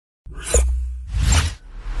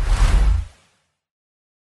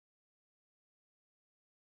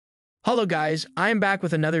Hello guys, I am back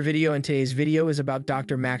with another video, and today's video is about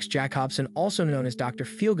Dr. Max Jacobson, also known as Dr.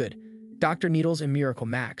 Feelgood, Dr. Needles and Miracle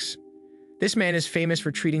Max. This man is famous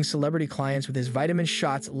for treating celebrity clients with his vitamin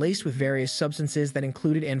shots laced with various substances that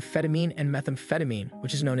included amphetamine and methamphetamine,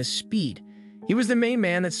 which is known as speed. He was the main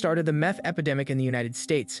man that started the meth epidemic in the United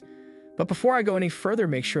States. But before I go any further,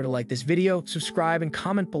 make sure to like this video, subscribe, and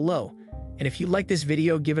comment below. And if you like this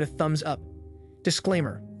video, give it a thumbs up.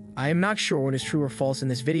 Disclaimer: I am not sure what is true or false in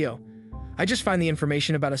this video. I just find the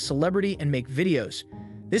information about a celebrity and make videos.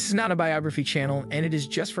 This is not a biography channel, and it is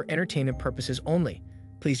just for entertainment purposes only.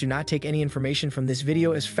 Please do not take any information from this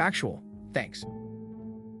video as factual. Thanks.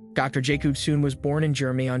 Dr. Jacobson was born in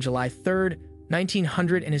Germany on July 3,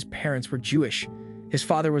 1900, and his parents were Jewish. His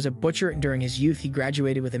father was a butcher, and during his youth he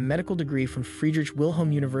graduated with a medical degree from Friedrich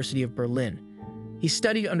Wilhelm University of Berlin. He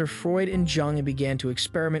studied under Freud and Jung and began to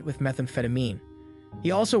experiment with methamphetamine.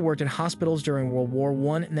 He also worked in hospitals during World War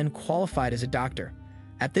I and then qualified as a doctor.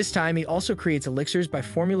 At this time, he also creates elixirs by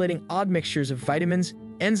formulating odd mixtures of vitamins,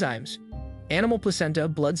 enzymes, animal placenta,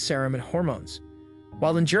 blood serum, and hormones.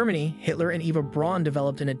 While in Germany, Hitler and Eva Braun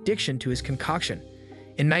developed an addiction to his concoction.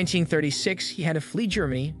 In 1936, he had to flee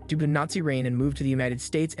Germany due to Nazi reign and move to the United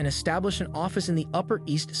States and establish an office in the Upper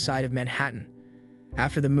East Side of Manhattan.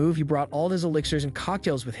 After the move, he brought all his elixirs and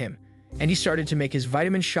cocktails with him, and he started to make his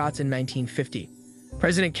vitamin shots in 1950.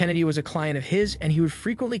 President Kennedy was a client of his, and he would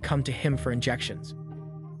frequently come to him for injections.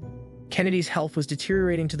 Kennedy's health was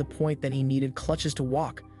deteriorating to the point that he needed crutches to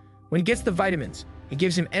walk. When he gets the vitamins, it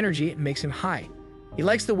gives him energy and makes him high. He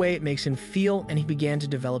likes the way it makes him feel, and he began to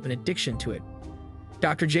develop an addiction to it.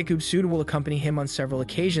 Dr. Jacobson will accompany him on several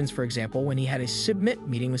occasions, for example, when he had a submit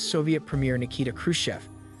meeting with Soviet Premier Nikita Khrushchev.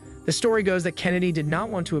 The story goes that Kennedy did not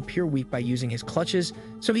want to appear weak by using his clutches,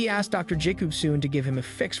 so he asked Dr. Jacobson to give him a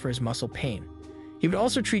fix for his muscle pain. He would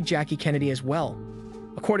also treat Jackie Kennedy as well.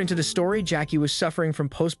 According to the story, Jackie was suffering from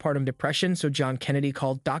postpartum depression, so John Kennedy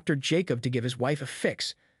called Dr. Jacob to give his wife a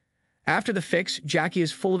fix. After the fix, Jackie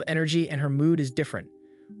is full of energy and her mood is different.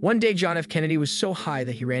 One day, John F. Kennedy was so high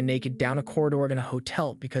that he ran naked down a corridor in a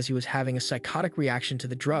hotel because he was having a psychotic reaction to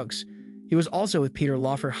the drugs. He was also with Peter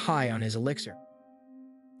Lawfer high on his elixir.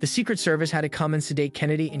 The Secret Service had to come and sedate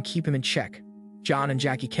Kennedy and keep him in check. John and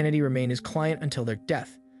Jackie Kennedy remained his client until their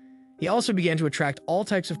death. He also began to attract all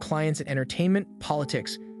types of clients in entertainment,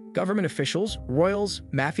 politics, government officials, royals,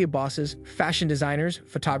 mafia bosses, fashion designers,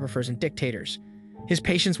 photographers, and dictators. His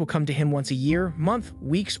patients will come to him once a year, month,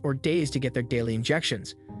 weeks, or days to get their daily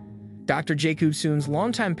injections. Dr. Jacobson's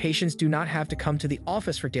longtime patients do not have to come to the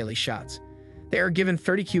office for daily shots. They are given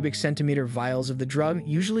 30 cubic centimeter vials of the drug,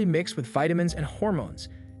 usually mixed with vitamins and hormones,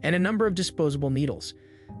 and a number of disposable needles.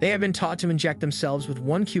 They have been taught to inject themselves with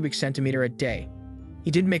 1 cubic centimeter a day. He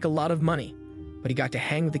did make a lot of money, but he got to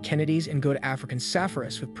hang with the Kennedys and go to African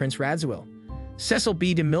safaris with Prince Radziwill. Cecil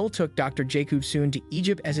B. DeMille took Dr. Jacobson to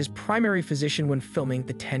Egypt as his primary physician when filming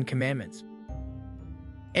The Ten Commandments.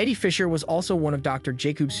 Eddie Fisher was also one of Dr.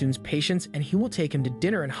 Jacobson's patients, and he will take him to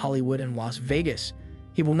dinner in Hollywood and Las Vegas.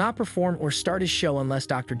 He will not perform or start his show unless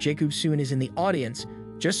Dr. Jacobson is in the audience,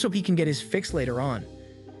 just so he can get his fix later on.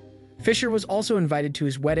 Fisher was also invited to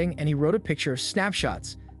his wedding, and he wrote a picture of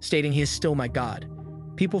snapshots, stating he is still my God.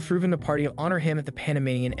 People threw him a party to honor him at the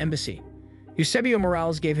Panamanian embassy. Eusebio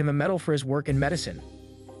Morales gave him a medal for his work in medicine.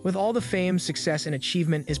 With all the fame, success, and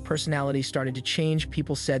achievement, his personality started to change.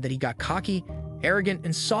 People said that he got cocky, arrogant,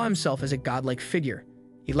 and saw himself as a godlike figure.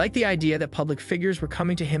 He liked the idea that public figures were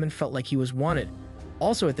coming to him and felt like he was wanted.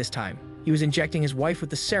 Also at this time, he was injecting his wife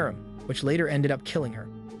with the serum, which later ended up killing her.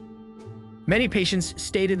 Many patients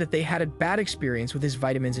stated that they had a bad experience with his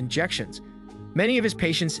vitamins injections. Many of his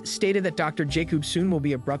patients stated that Dr. Jacobson will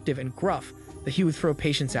be abruptive and gruff, that he would throw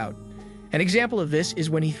patients out. An example of this is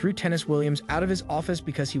when he threw Tennis Williams out of his office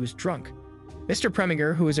because he was drunk. Mr.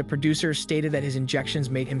 Preminger, who is a producer, stated that his injections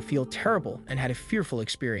made him feel terrible and had a fearful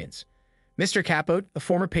experience. Mr. Capote, a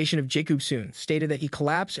former patient of Jacobson, stated that he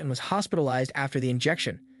collapsed and was hospitalized after the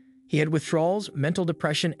injection. He had withdrawals, mental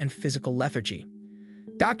depression, and physical lethargy.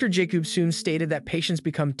 Dr. Jacobson stated that patients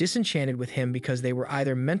become disenchanted with him because they were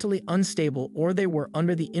either mentally unstable or they were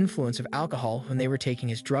under the influence of alcohol when they were taking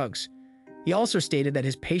his drugs. He also stated that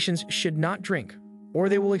his patients should not drink, or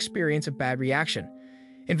they will experience a bad reaction.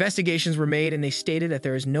 Investigations were made, and they stated that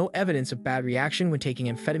there is no evidence of bad reaction when taking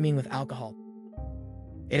amphetamine with alcohol.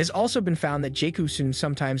 It has also been found that Jacobson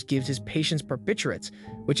sometimes gives his patients barbiturates,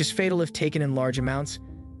 which is fatal if taken in large amounts.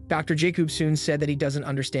 Dr. Jacobson said that he doesn't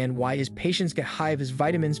understand why his patients get high of his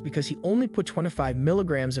vitamins because he only put 25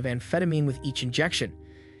 milligrams of amphetamine with each injection,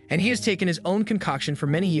 and he has taken his own concoction for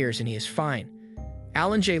many years and he is fine.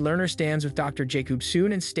 Alan J. Lerner stands with Dr.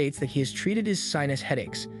 Jacobson and states that he has treated his sinus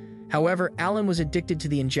headaches. However, Alan was addicted to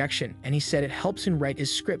the injection, and he said it helps him write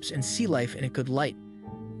his scripts and see life in a good light.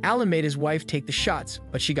 Alan made his wife take the shots,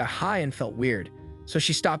 but she got high and felt weird, so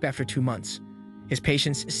she stopped after 2 months. His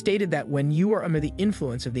patients stated that when you are under the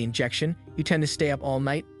influence of the injection, you tend to stay up all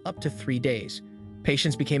night, up to 3 days.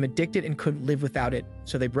 Patients became addicted and couldn't live without it,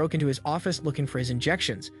 so they broke into his office looking for his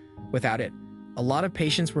injections. Without it, a lot of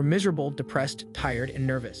patients were miserable, depressed, tired, and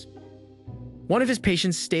nervous. One of his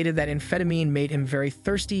patients stated that amphetamine made him very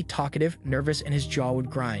thirsty, talkative, nervous, and his jaw would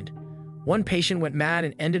grind. One patient went mad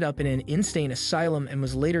and ended up in an insane asylum and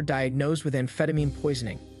was later diagnosed with amphetamine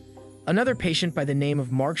poisoning. Another patient by the name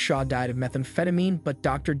of Mark Shaw died of methamphetamine, but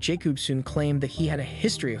Dr. Jacobson claimed that he had a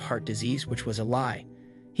history of heart disease, which was a lie.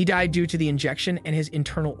 He died due to the injection and his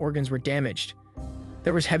internal organs were damaged.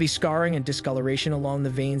 There was heavy scarring and discoloration along the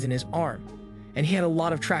veins in his arm, and he had a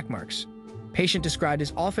lot of track marks. Patient described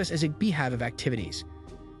his office as a beehive of activities.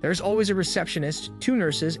 There is always a receptionist, 2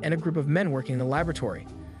 nurses, and a group of men working in the laboratory.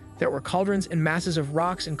 There were cauldrons and masses of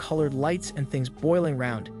rocks and colored lights and things boiling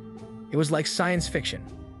round. It was like science fiction.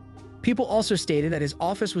 People also stated that his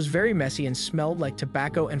office was very messy and smelled like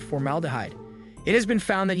tobacco and formaldehyde. It has been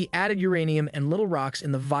found that he added uranium and little rocks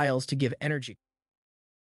in the vials to give energy.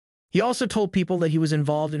 He also told people that he was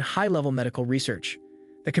involved in high-level medical research.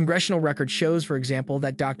 The congressional record shows, for example,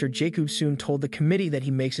 that Dr. Jacobson told the committee that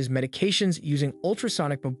he makes his medications using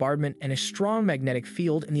ultrasonic bombardment and a strong magnetic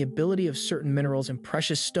field and the ability of certain minerals and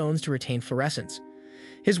precious stones to retain fluorescence.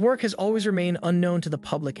 His work has always remained unknown to the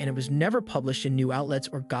public, and it was never published in new outlets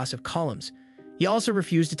or gossip columns. He also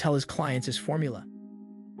refused to tell his clients his formula.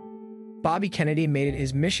 Bobby Kennedy made it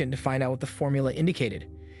his mission to find out what the formula indicated.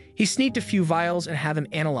 He sneaked a few vials and had them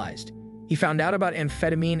analyzed. He found out about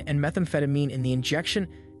amphetamine and methamphetamine in the injection,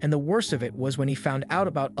 and the worst of it was when he found out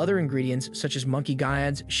about other ingredients such as monkey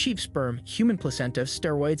gonads, sheep sperm, human placenta,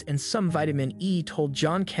 steroids, and some vitamin E. Told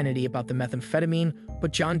John Kennedy about the methamphetamine,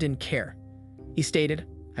 but John didn't care. He stated,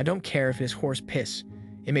 "I don't care if it is horse piss.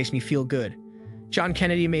 It makes me feel good." John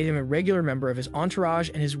Kennedy made him a regular member of his entourage,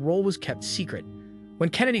 and his role was kept secret. When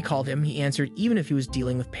Kennedy called him, he answered even if he was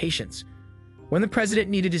dealing with patients. When the president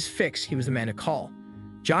needed his fix, he was the man to call.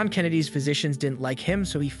 John Kennedy's physicians didn't like him,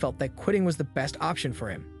 so he felt that quitting was the best option for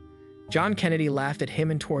him. John Kennedy laughed at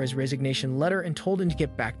him and tore his resignation letter and told him to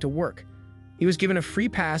get back to work. He was given a free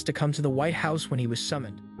pass to come to the White House when he was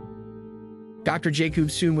summoned. Dr.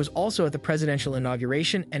 Jacobson was also at the presidential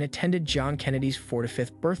inauguration and attended John Kennedy's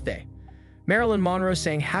 45th birthday. Marilyn Monroe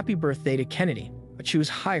sang happy birthday to Kennedy, but she was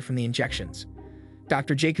high from the injections.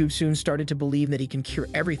 Dr. Jacobson started to believe that he can cure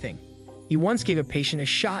everything. He once gave a patient a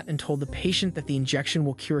shot and told the patient that the injection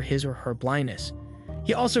will cure his or her blindness.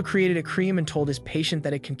 He also created a cream and told his patient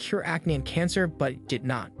that it can cure acne and cancer, but it did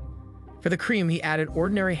not. For the cream, he added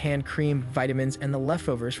ordinary hand cream, vitamins, and the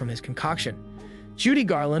leftovers from his concoction. Judy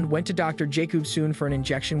Garland went to Dr. Jacobson for an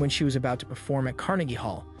injection when she was about to perform at Carnegie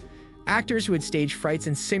Hall. Actors who had stage frights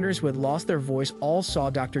and singers who had lost their voice all saw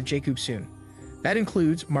Dr. Jacobson. That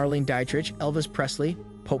includes Marlene Dietrich, Elvis Presley,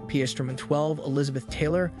 Pope Pius XII, Elizabeth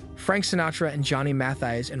Taylor, Frank Sinatra, and Johnny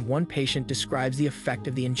Mathis, and one patient describes the effect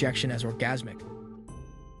of the injection as orgasmic.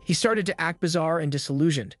 He started to act bizarre and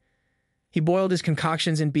disillusioned. He boiled his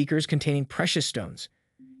concoctions in beakers containing precious stones.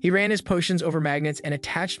 He ran his potions over magnets and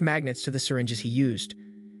attached magnets to the syringes he used.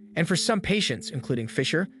 And for some patients, including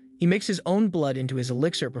Fisher, he mixed his own blood into his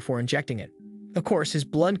elixir before injecting it. Of course, his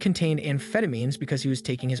blood contained amphetamines because he was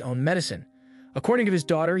taking his own medicine. According to his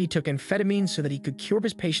daughter, he took amphetamine so that he could cure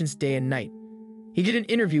his patients day and night. He did an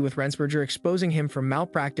interview with Renssberger exposing him for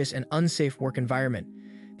malpractice and unsafe work environment.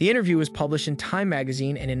 The interview was published in Time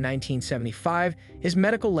magazine, and in 1975, his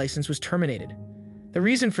medical license was terminated. The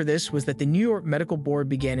reason for this was that the New York Medical Board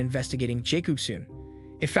began investigating Jacobson.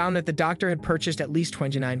 It found that the doctor had purchased at least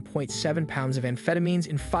 29.7 pounds of amphetamines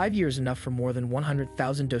in 5 years, enough for more than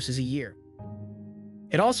 100,000 doses a year.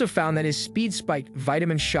 It also found that his speed-spiked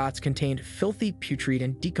vitamin shots contained filthy, putrid,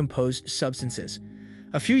 and decomposed substances.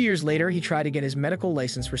 A few years later, he tried to get his medical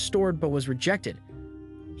license restored but was rejected.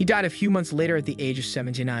 He died a few months later at the age of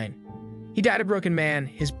 79. He died a broken man,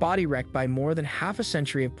 his body wrecked by more than half a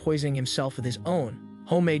century of poisoning himself with his own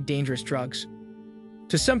homemade dangerous drugs.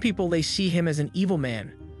 To some people, they see him as an evil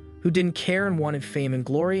man who didn't care and wanted fame and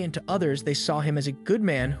glory, and to others, they saw him as a good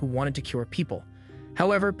man who wanted to cure people.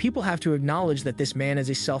 However, people have to acknowledge that this man is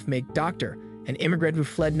a self-made doctor, an immigrant who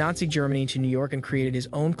fled Nazi Germany to New York and created his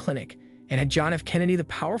own clinic, and had John F. Kennedy, the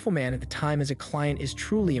powerful man at the time, as a client is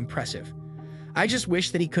truly impressive. I just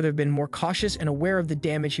wish that he could have been more cautious and aware of the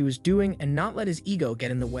damage he was doing and not let his ego get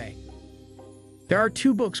in the way. There are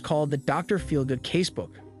 2 books called the Dr. Feelgood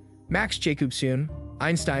Casebook, Max Jacobson,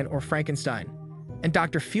 Einstein or Frankenstein, and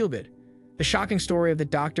Dr. Feelgood, The shocking story of the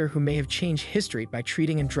doctor who may have changed history by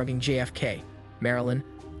treating and drugging JFK, Marilyn,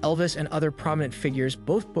 Elvis, and other prominent figures,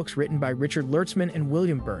 both books written by Richard Lertzman and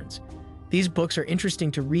William Burns. These books are interesting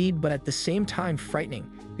to read, but at the same time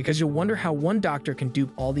frightening, because you'll wonder how one doctor can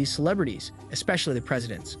dupe all these celebrities, especially the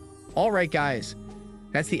presidents. Alright guys,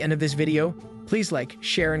 that's the end of this video. Please like,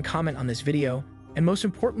 share, and comment on this video, and most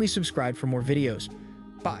importantly subscribe for more videos.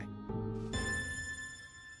 Bye.